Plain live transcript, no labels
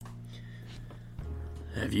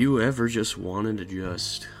Have you ever just wanted to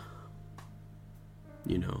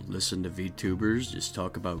listen to VTubers just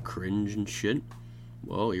talk about cringe and shit?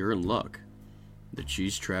 Well, you're in luck. The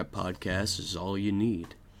Cheese Trapp podcast is all you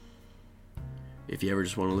need. If you ever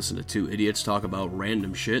just want to listen to two idiots talk about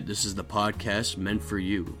random shit, this is the podcast meant for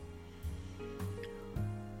you.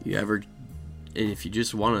 And if you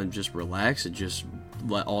just want to just relax and just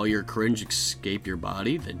let all your cringe escape your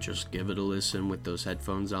body, then just give it a listen with those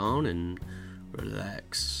headphones on and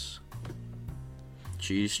relax.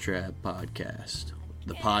 Cheese Trap Podcast.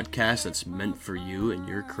 The podcast that's meant for you and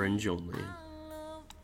your cringe only.